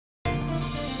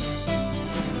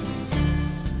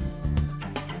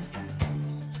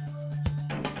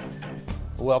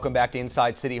Welcome back to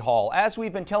Inside City Hall. As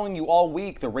we've been telling you all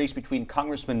week, the race between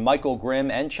Congressman Michael Grimm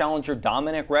and challenger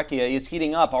Dominic Recchia is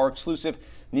heating up. Our exclusive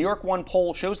NY1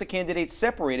 poll shows the candidates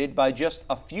separated by just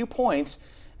a few points.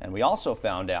 And we also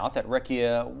found out that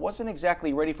Recchia wasn't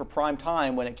exactly ready for prime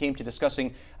time when it came to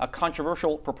discussing a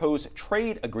controversial proposed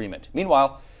trade agreement.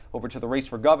 Meanwhile, over to the race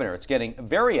for governor. It's getting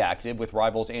very active, with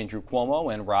rivals Andrew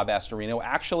Cuomo and Rob Astorino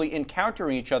actually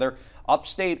encountering each other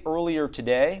upstate earlier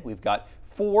today. We've got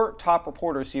 4 top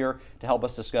reporters here to help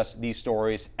us discuss these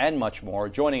stories and much more.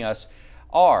 Joining us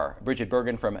are Bridget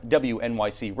Bergen from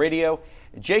WNYC Radio,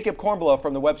 Jacob Kornbluh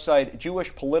from the website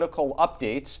Jewish Political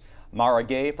Updates, Mara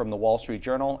Gay from the Wall Street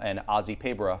Journal, and Ozzy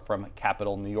Pabra from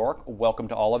Capital New York. Welcome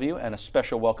to all of you, and a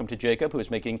special welcome to Jacob, who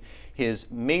is making his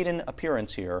maiden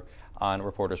appearance here on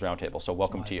Reporters Roundtable. So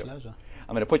welcome to you. Pleasure.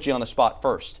 I'm going to put you on the spot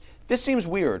first. This seems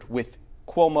weird with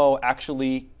Cuomo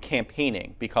actually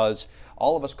campaigning, because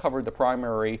all of us covered the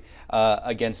primary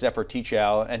against Zephyr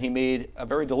Teachow, and he made a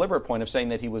very deliberate point of saying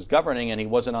that he was governing and he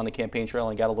wasn't on the campaign trail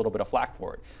and got a little bit of flack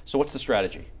for it. So what's the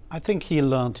strategy? I think he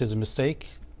learned his mistake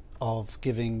of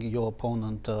giving your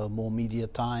opponent more media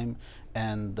time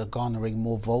and garnering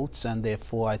more votes, and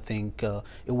therefore I think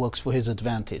it works for his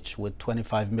advantage with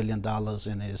 $25 million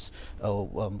in his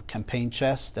campaign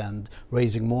chest and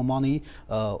raising more money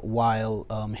while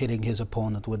hitting his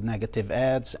opponent with negative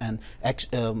ads and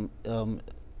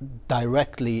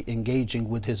directly engaging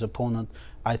with his opponent.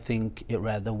 I think it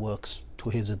rather works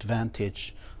to his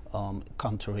advantage,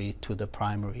 contrary to the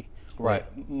primary. Right.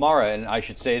 Mara, and I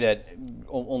should say that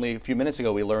only a few minutes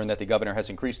ago we learned that the governor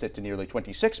has increased it to nearly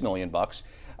 $26 million.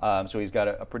 So he's got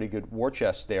a pretty good war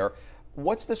chest there.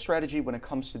 What's the strategy when it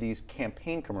comes to these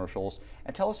campaign commercials?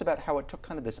 And tell us about how it took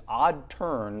kind of this odd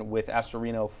turn with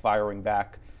Astorino firing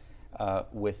back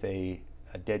with a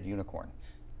dead unicorn.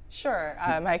 Sure.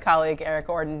 My colleague Eric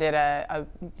Orden did a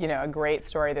great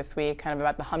story this week, kind of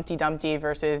about the Humpty Dumpty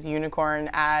versus unicorn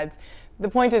ads. The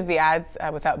point is the ads,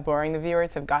 without boring the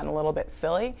viewers, have gotten a little bit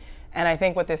silly. And I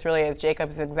think what this really is,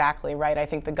 Jacob is exactly right. I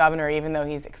think the governor, even though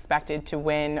he's expected to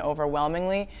win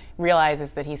overwhelmingly, realizes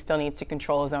that he still needs to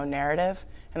control his own narrative.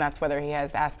 And that's whether he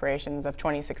has aspirations of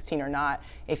 2016 or not.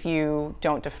 If you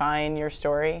don't define your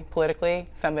story politically,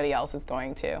 somebody else is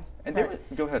going to. And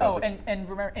go ahead. Oh, and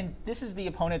remember, and this is the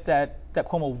opponent that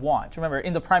Cuomo wants. Remember,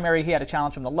 in the primary, he had a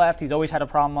challenge from the left. He's always had a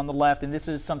problem on the left, and this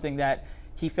is something that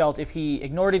he felt if he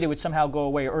ignored it, it would somehow go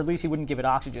away, or at least he wouldn't give it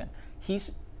oxygen.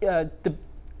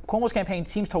 Cuomo's campaign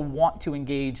seems to want to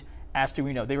engage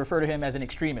Astorino. They refer to him as an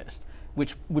extremist,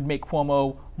 which would make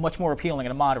Cuomo much more appealing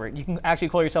and a moderate. You can actually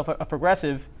call yourself a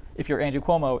progressive if you're Andrew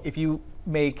Cuomo if you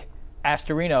make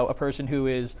Astorino a person who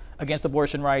is against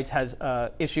abortion rights, has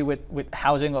issue with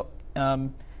housing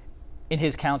in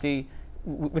his county,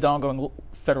 with the ongoing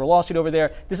federal lawsuit over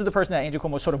there. This is the person that Andrew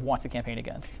Cuomo sort of wants to campaign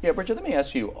against. Yeah, Bridget, let me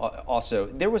ask you also,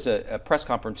 there was a press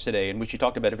conference today in which you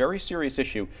talked about a very serious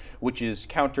issue, which is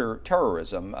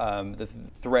counterterrorism, the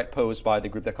threat posed by the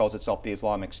group that calls itself the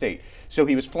Islamic State. So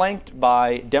he was flanked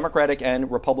by Democratic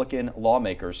and Republican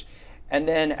lawmakers. And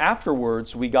then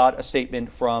afterwards, we got a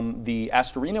statement from the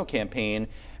Astorino campaign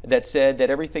that said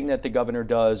that everything that the governor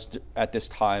does at this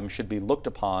time should be looked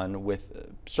upon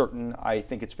with certain, I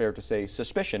think it's fair to say,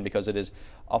 suspicion, because it is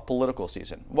a political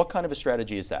season. What kind of a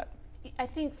strategy is that? I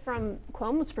think from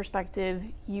Cuomo's perspective,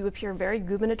 you appear very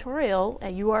gubernatorial,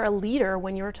 and you are a leader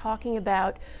when you're talking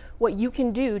about what you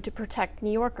can do to protect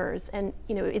New Yorkers. And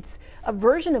it's a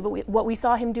version of what we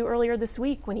saw him do earlier this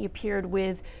week when he appeared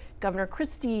with Governor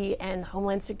Christie and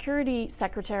Homeland Security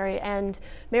Secretary and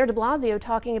Mayor de Blasio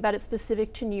talking about it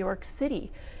specific to New York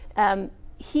City.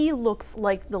 He looks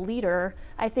like the leader.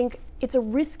 I think it's a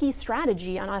risky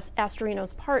strategy on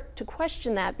Astorino's part to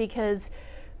question that, because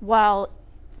while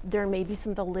there may be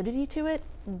some validity to it,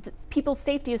 people's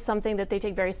safety is something that they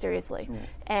take very seriously.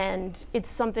 And it's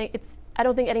something, I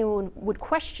don't think anyone would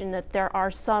question that there are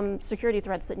some security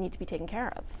threats that need to be taken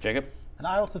care of. Jacob? And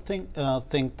I also think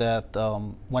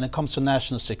that when it comes to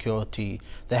national security,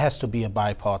 there has to be a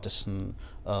bipartisan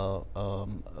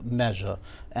measure.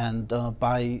 And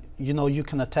you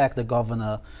can attack the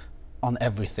governor on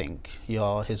everything.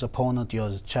 You're his opponent, you're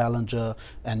his challenger,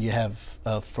 and you have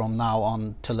from now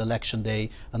on till election day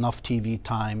enough TV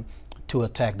time to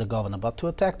attack the governor. But to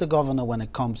attack the governor when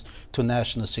it comes to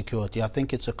national security, I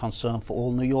think it's a concern for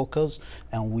all New Yorkers,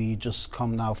 and we just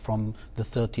come now from the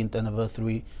 13th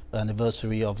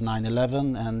anniversary of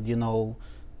 9/11, and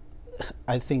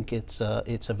I think it's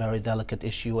a very delicate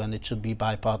issue, and it should be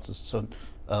bipartisan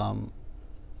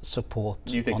support.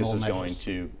 Do you think on this all is measures. going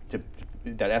to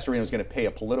that Astorino is going to pay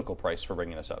a political price for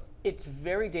bringing this up. It's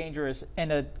very dangerous,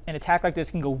 and an attack like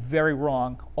this can go very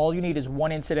wrong. All you need is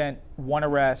one incident, one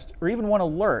arrest, or even one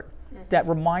alert that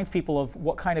reminds people of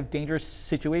what kind of dangerous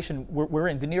situation we're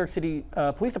in. The New York City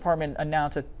Police Department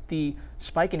announced that the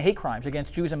spike in hate crimes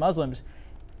against Jews and Muslims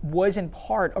was in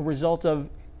part a result of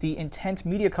the intense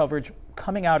media coverage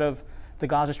coming out of the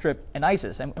Gaza Strip and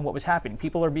ISIS and what was happening.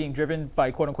 People are being driven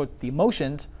by, quote unquote, the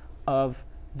emotions of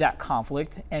that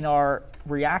conflict and are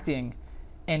reacting,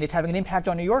 and it's having an impact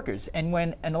on New Yorkers. And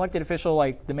when an elected official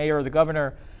like the mayor or the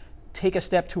governor take a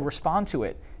step to respond to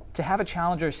it, to have a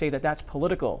challenger say that that's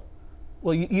political,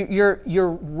 well, you're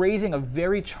raising a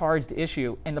very charged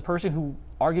issue, and the person who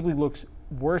arguably looks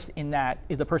worst in that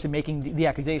is the person making the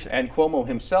accusation. And Cuomo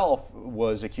himself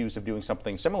was accused of doing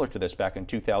something similar to this back in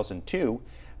 2002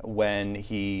 when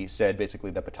he said basically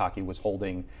that Pataki was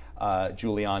holding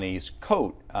Giuliani's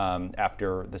coat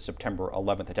after the September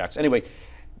 11th attacks. Anyway,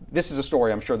 this is a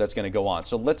story I'm sure that's going to go on.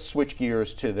 So let's switch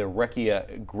gears to the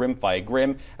Recchia Grimm fight.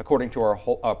 Grimm, according to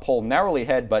our poll, narrowly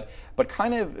ahead, but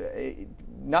kind of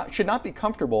should not be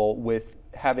comfortable with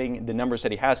having the numbers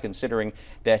that he has, considering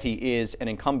that he is an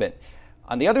incumbent.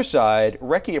 On the other side,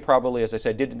 Recchia probably, as I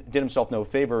said, did himself no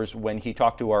favors when he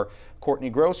talked to our Courtney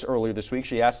Gross earlier this week.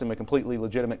 She asked him a completely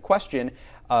legitimate question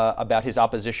about his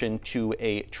opposition to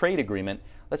a trade agreement.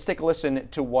 Let's take a listen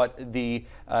to what the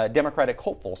Democratic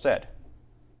hopeful said.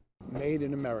 Made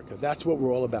in America. That's what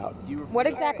we're all about. What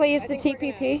exactly is the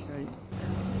TPP?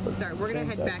 Sorry, we're going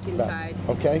to head back inside.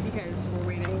 Okay. Because we're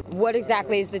waiting. What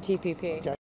exactly is the TPP?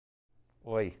 Okay.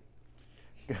 Oi.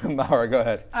 Mara, go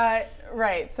ahead.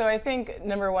 Right. So I think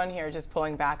number one here, just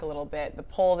pulling back a little bit, the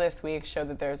poll this week showed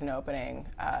that there's an opening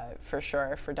for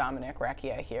sure for Dominic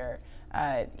Recchia here.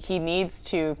 He needs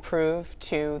to prove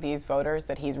to these voters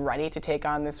that he's ready to take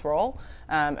on this role.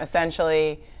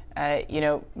 Essentially,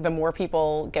 the more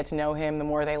people get to know him, the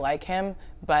more they like him.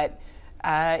 But,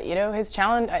 his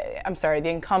challenge, the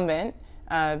incumbent,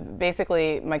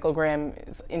 basically Michael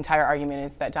Grimm's entire argument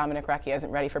is that Dominic Recchia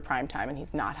isn't ready for prime time and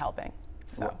he's not helping.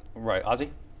 So. Right. Ozzy?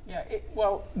 Yeah,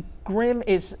 well, Grimm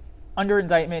is under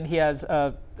indictment. He has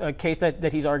a case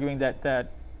that he's arguing that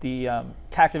the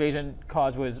tax evasion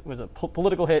cause was a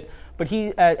political hit. But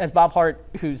he, as Bob Hart,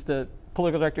 who's the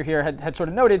political director here, had sort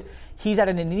of noted, he's at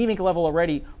an anemic level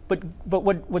already. But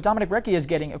what Dominic Recchia is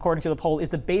getting, according to the poll, is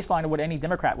the baseline of what any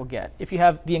Democrat will get. If you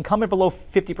have the incumbent below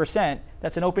 50%,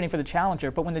 that's an opening for the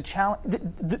challenger. But when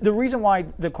the reason why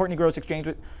the Courtney Gross exchange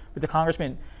with the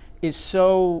congressman is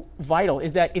so vital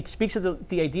is that it speaks to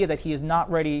the idea that he is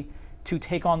not ready to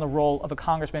take on the role of a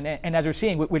congressman. And as we're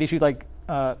seeing with issues like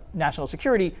national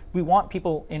security, we want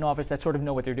people in office that sort of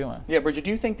know what they're doing. Yeah, Bridget,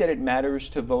 do you think that it matters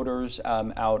to voters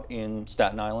out in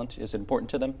Staten Island? Is it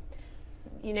important to them?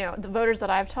 The voters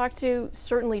that I've talked to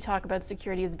certainly talk about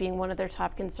security as being one of their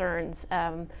top concerns.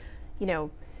 I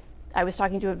was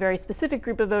talking to a very specific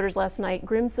group of voters last night,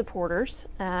 Grimm supporters,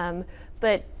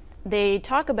 but they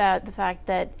talk about the fact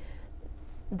that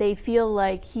they feel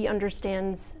like he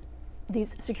understands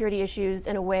these security issues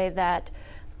in a way that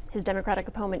his Democratic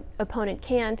opponent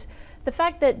can't. The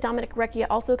fact that Dominic Recchia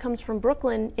also comes from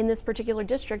Brooklyn in this particular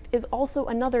district is also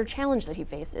another challenge that he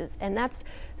faces, and that's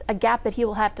a gap that he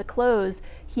will have to close.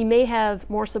 He may have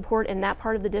more support in that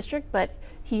part of the district, but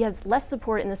he has less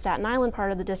support in the Staten Island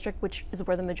part of the district, which is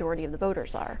where the majority of the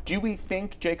voters are. Do we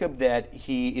think, Jacob, that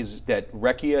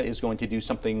Recchia is going to do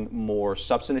something more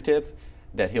substantive,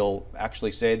 that he'll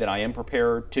actually say that I am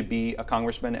prepared to be a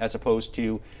congressman, as opposed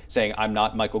to saying I'm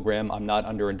not Michael Grimm, I'm not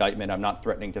under indictment, I'm not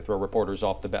threatening to throw reporters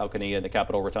off the balcony in the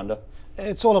Capitol Rotunda?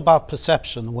 It's all about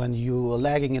perception. When you are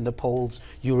lagging in the polls,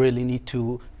 you really need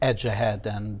to edge ahead,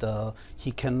 and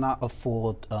he cannot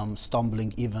afford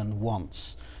stumbling even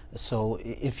once. So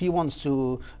if he wants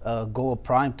to go a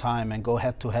prime time and go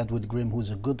head to head with Grimm, who's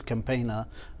a good campaigner,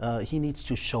 he needs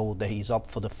to show that he's up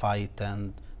for the fight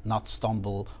and not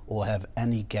stumble or have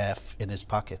any gaffe in his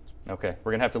pocket. Okay,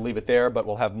 we're going to have to leave it there, but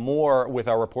we'll have more with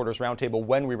our Reporters Roundtable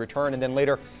when we return. And then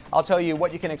later, I'll tell you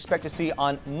what you can expect to see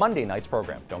on Monday night's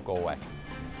program. Don't go away.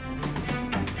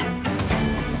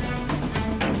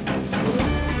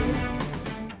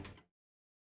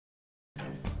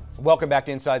 Welcome back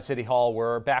to Inside City Hall.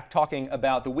 We're back talking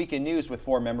about the weekend news with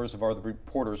four members of our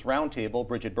Reporters Roundtable: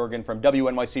 Bridget Bergen from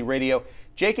WNYC Radio,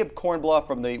 Jacob Kornbluh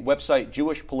from the website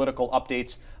Jewish Political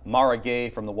Updates, Mara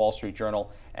Gay from the Wall Street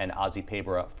Journal, and Ozzy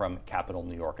Pabra from Capital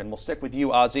New York. And we'll stick with you,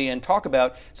 Ozzy, and talk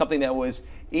about something that was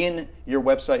in your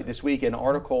website this week, an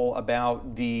article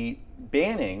about the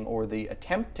banning, or the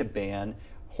attempt to ban,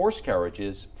 horse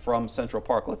carriages from Central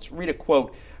Park. Let's read a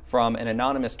quote from an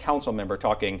anonymous council member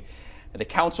talking The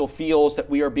council feels that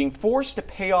we are being forced to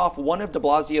pay off one of de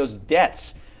Blasio's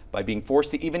debts by being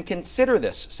forced to even consider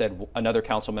this, said another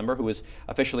council member who is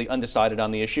officially undecided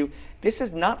on the issue. This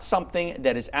is not something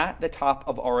that is at the top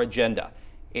of our agenda.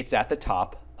 It's at the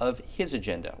top of his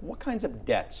agenda. What kinds of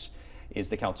debts is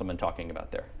the councilman talking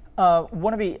about there?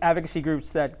 One of the advocacy groups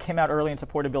that came out early and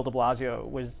supported Bill de Blasio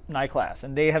was NYClass,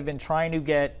 and they have been trying to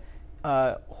get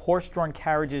horse-drawn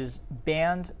carriages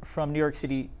banned from New York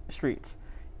City streets.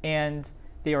 And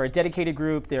they are a dedicated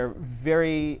group. They're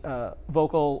very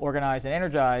vocal, organized, and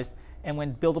energized. And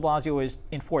when Bill de Blasio was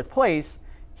in fourth place,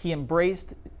 he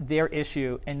embraced their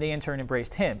issue, and they in turn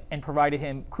embraced him and provided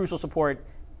him crucial support,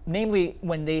 namely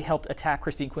when they helped attack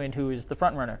Christine Quinn, who is the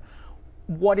front runner.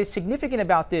 What is significant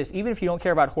about this, even if you don't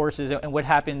care about horses and what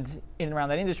happened in and around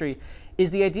that industry, is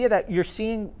the idea that you're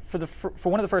seeing for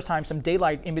one of the first times some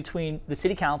daylight in between the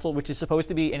city council, which is supposed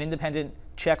to be an independent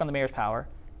check on the mayor's power,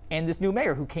 and this new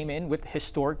mayor who came in with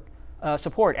historic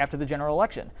support after the general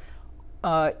election.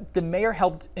 The mayor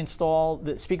helped install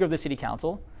the Speaker of the City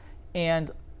Council,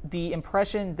 and the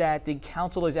impression that the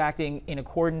council is acting in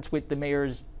accordance with the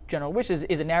mayor's general wishes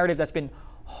is a narrative that's been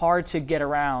hard to get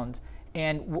around.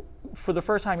 And for the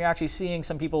first time, you're actually seeing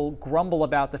some people grumble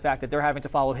about the fact that they're having to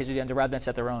follow his agenda rather than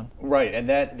set their own. Right, and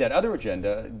that other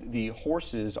agenda, the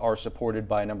horses are supported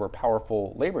by a number of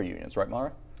powerful labor unions, right,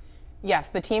 Mara? Yes,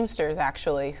 the Teamsters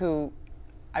actually, who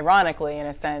ironically, in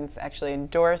a sense, actually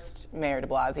endorsed Mayor de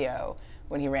Blasio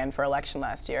when he ran for election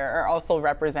last year, are also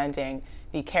representing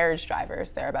the carriage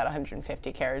drivers. There are about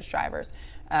 150 carriage drivers.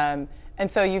 And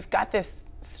so you've got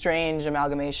this strange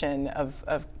amalgamation of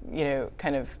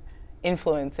kind of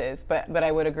influences, but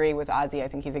I would agree with Ozzy. I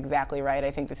think he's exactly right. I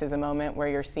think this is a moment where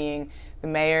you're seeing the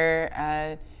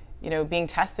mayor, being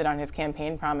tested on his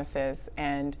campaign promises,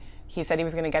 and he said he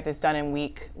was going to get this done in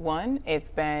week 1.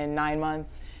 It's been 9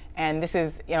 months, and this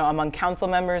is, among council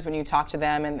members, when you talk to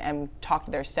them and talk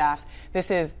to their staffs,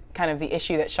 this is kind of the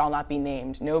issue that shall not be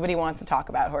named. Nobody wants to talk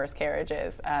about horse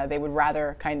carriages. They would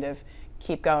rather kind of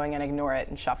keep going and ignore it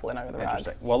and shuffle it under the rug.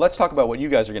 Interesting. Well, let's talk about what you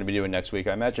guys are going to be doing next week.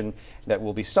 I imagine that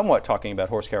we'll be somewhat talking about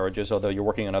horse carriages, although you're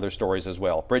working on other stories as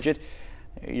well. Bridget,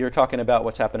 you're talking about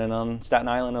what's happening on Staten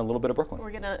Island and a little bit of Brooklyn. We're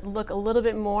going to look a little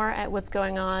bit more at what's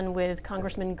going on with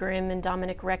Congressman Grimm and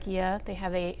Dominic Recchia. They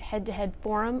have a head-to-head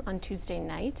forum on Tuesday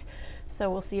night, so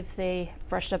we'll see if they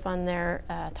brushed up on their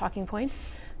talking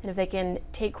points and if they can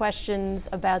take questions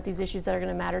about these issues that are going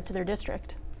to matter to their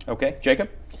district. Okay, Jacob?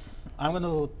 I'm going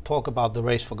to talk about the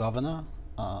race for governor.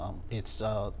 It's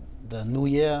the new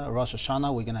year, Rosh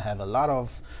Hashanah. We're going to have a lot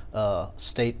of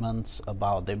statements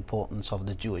about the importance of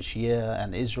the Jewish year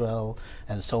and Israel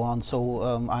and so on. So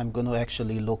I'm going to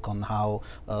actually look on how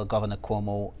Governor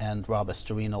Cuomo and Rob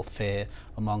Astorino fare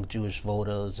among Jewish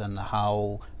voters and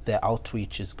how their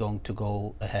outreach is going to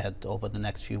go ahead over the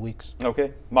next few weeks.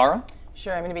 Okay. Mara?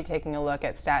 Sure, I'm going to be taking a look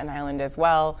at Staten Island as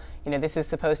well. This is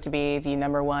supposed to be the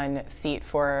 #1 seat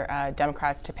for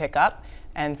Democrats to pick up.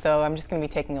 And so I'm just going to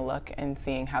be taking a look and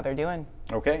seeing how they're doing.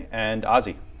 Okay, and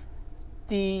Ozzy?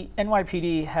 The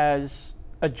NYPD has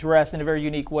addressed in a very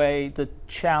unique way the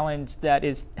challenge that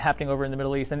is happening over in the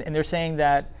Middle East. And they're saying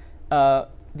that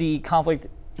the conflict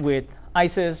with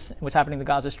ISIS, what's happening in the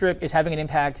Gaza Strip, is having an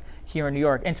impact here in New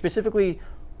York. And specifically,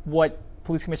 what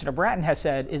Police Commissioner Bratton has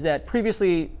said is that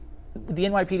previously the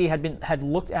NYPD had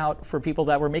looked out for people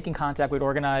that were making contact with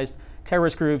organized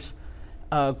terrorist groups,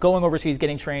 going overseas,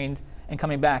 getting trained, and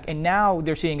coming back. And now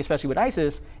they're seeing, especially with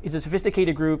ISIS, is a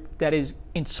sophisticated group that is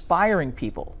inspiring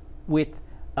people with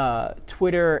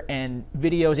Twitter and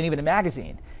videos and even a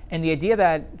magazine. And the idea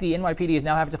that the NYPD is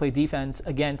now having to play defense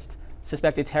against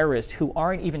suspected terrorists who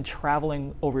aren't even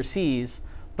traveling overseas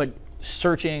but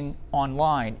searching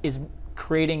online is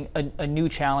creating a new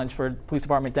challenge for the police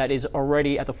department that is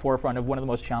already at the forefront of one of the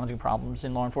most challenging problems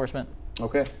in law enforcement.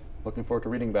 Okay, looking forward to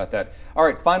reading about that. All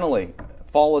right, finally,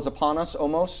 fall is upon us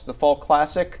almost. The Fall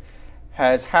Classic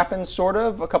has happened sort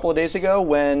of a couple of days ago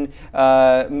when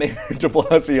Mayor de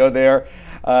Blasio there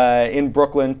in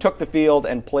Brooklyn took the field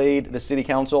and played the city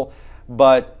council.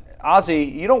 But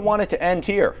Ozzy, you don't want it to end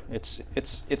here.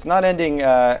 It's not ending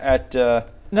at, no.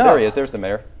 There he is, there's the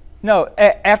mayor. No,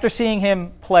 after seeing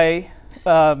him play,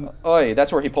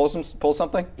 that's where he pulls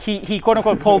something? He quote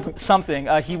unquote pulled something.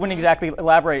 He wouldn't exactly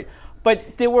elaborate.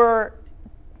 But there were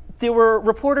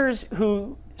reporters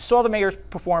who saw the mayor's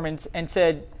performance and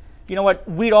said, you know what,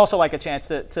 we'd also like a chance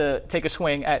to take a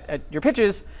swing at your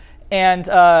pitches. And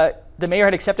the mayor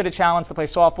had accepted a challenge to play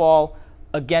softball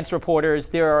against reporters.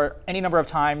 There are any number of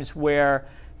times where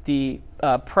the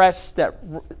press that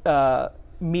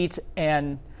meets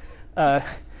and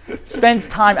spends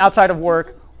time outside of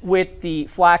work with the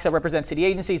flags that represent city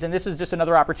agencies, and this is just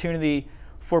another opportunity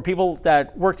for people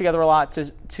that work together a lot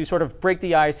to sort of break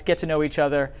the ice, get to know each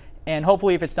other, and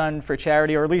hopefully if it's done for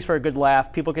charity or at least for a good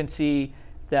laugh, people can see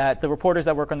that the reporters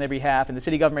that work on their behalf and the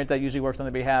city government that usually works on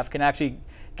their behalf can actually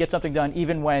get something done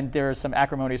even when there are some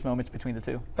acrimonious moments between the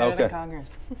two. Better than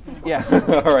Congress. Yes.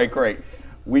 All right, great.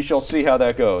 We shall see how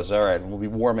that goes. All right, we'll be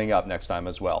warming up next time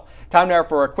as well. Time now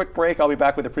for a quick break. I'll be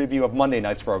back with a preview of Monday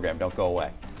night's program. Don't go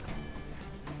away.